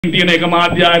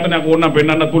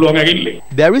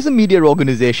There is a media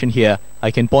organization here.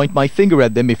 I can point my finger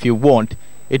at them if you want.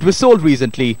 It was sold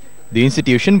recently. The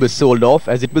institution was sold off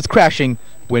as it was crashing.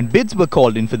 When bids were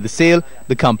called in for the sale,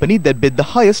 the company that bid the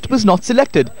highest was not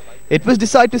selected. It was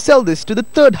decided to sell this to the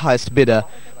third highest bidder.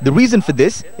 The reason for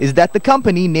this is that the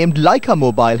company named Lanka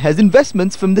Mobile has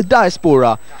investments from the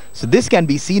diaspora, so this can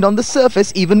be seen on the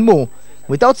surface even more.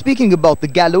 Without speaking about the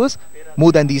gallows,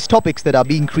 more than these topics that are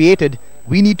being created,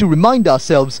 we need to remind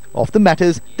ourselves of the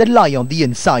matters that lie on the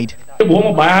inside.